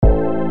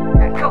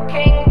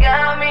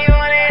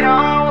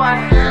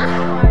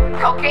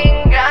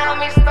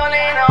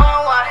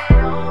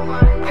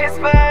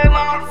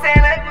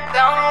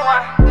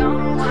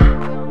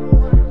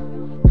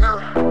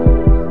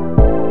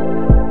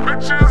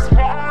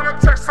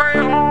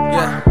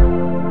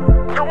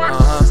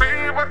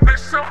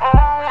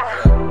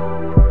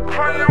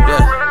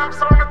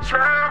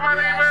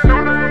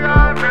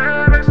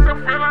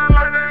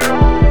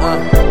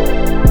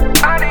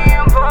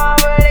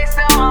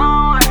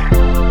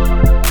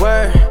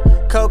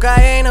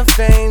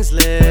is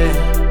lit.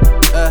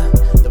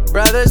 The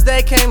brothers,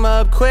 they came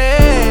up quick.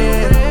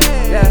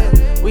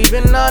 Yeah, we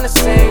been on the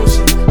same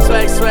shit.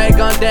 Swag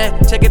on deck,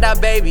 check it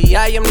out, baby,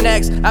 I am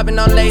next. I've been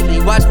on lately,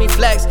 watch me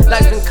flex.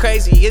 Life's been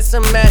crazy, it's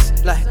a mess.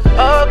 Like,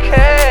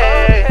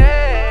 okay,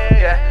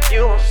 yeah,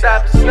 you won't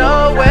stop, there's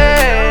no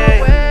way.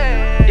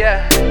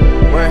 Yeah,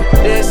 where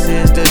this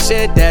is the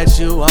shit that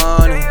you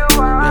wanted.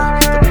 Yeah,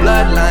 the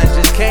bloodlines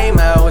just came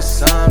out with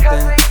something.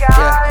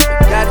 Yeah,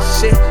 we got the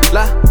shit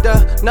locked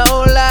up, no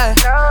lie.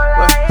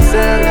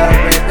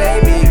 Celebrate,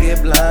 baby,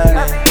 get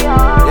blinded.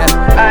 Yeah,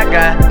 I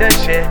got the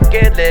shit,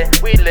 get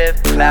lit, we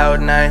live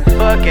cloud nine.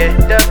 Fuck it,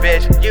 the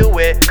bitch you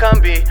with, come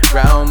be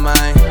round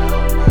mine.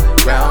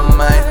 Round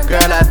mine,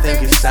 girl, I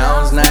think it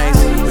sounds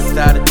nice.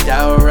 Without a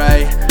doubt,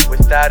 right?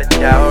 Without a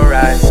doubt,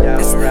 right?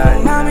 This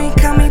little mommy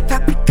call me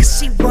papi cause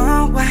she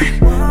want one.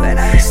 But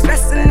I ain't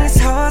stressing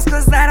these hoes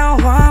cause I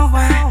don't want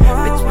one.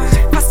 Bitch, what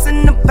you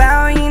fussing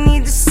about? You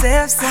need to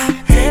save some.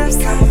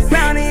 Come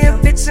around here,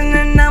 bitch, and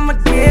then I'ma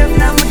give.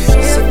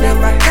 So now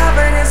my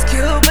confidence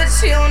cute, but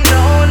she don't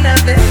know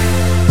nothing.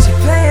 She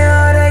playing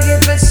hard to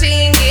get, but she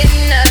ain't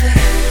getting nothing.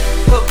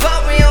 But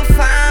real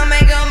fine,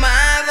 make her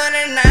mine for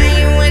the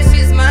night when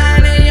she's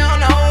mine, and you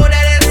know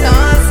that it's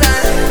on,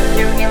 son.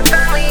 You can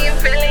find me in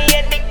Philly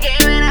at the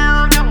game, and I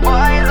hope the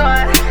boys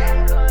on.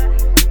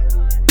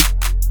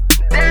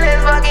 This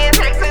is fucking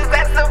Texas,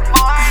 that's the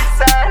boy,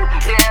 son.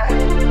 Yeah,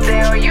 they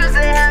don't used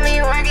to have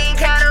me working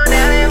cattle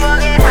down in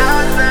fucking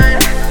house, son.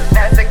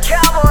 That's a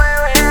cowboy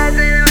when I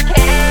say I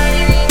can't.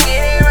 You can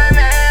get it right,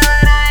 man,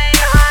 but I ain't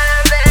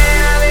gonna say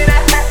I'll be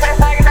that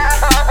like that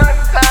on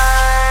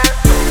time.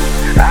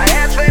 I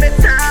asked for the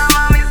time,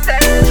 mommy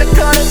said to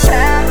go to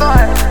town for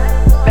it.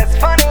 That's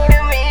funny to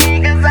me,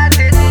 cause I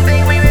didn't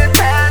think we would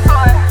pass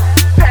for it.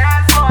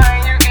 Pass for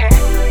it, you can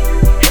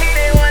hit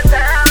it one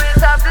time,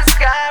 it's off the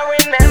sky.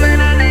 Remember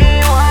the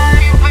name, why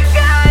you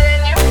forgot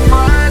and you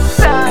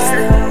fucked up. This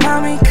little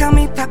mommy call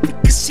me papi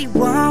cause she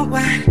want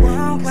one.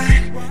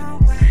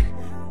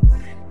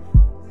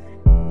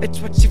 Bitch,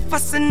 what you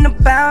fussing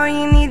about?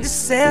 You need to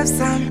save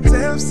some.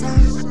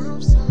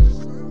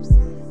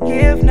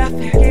 Give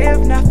nothing.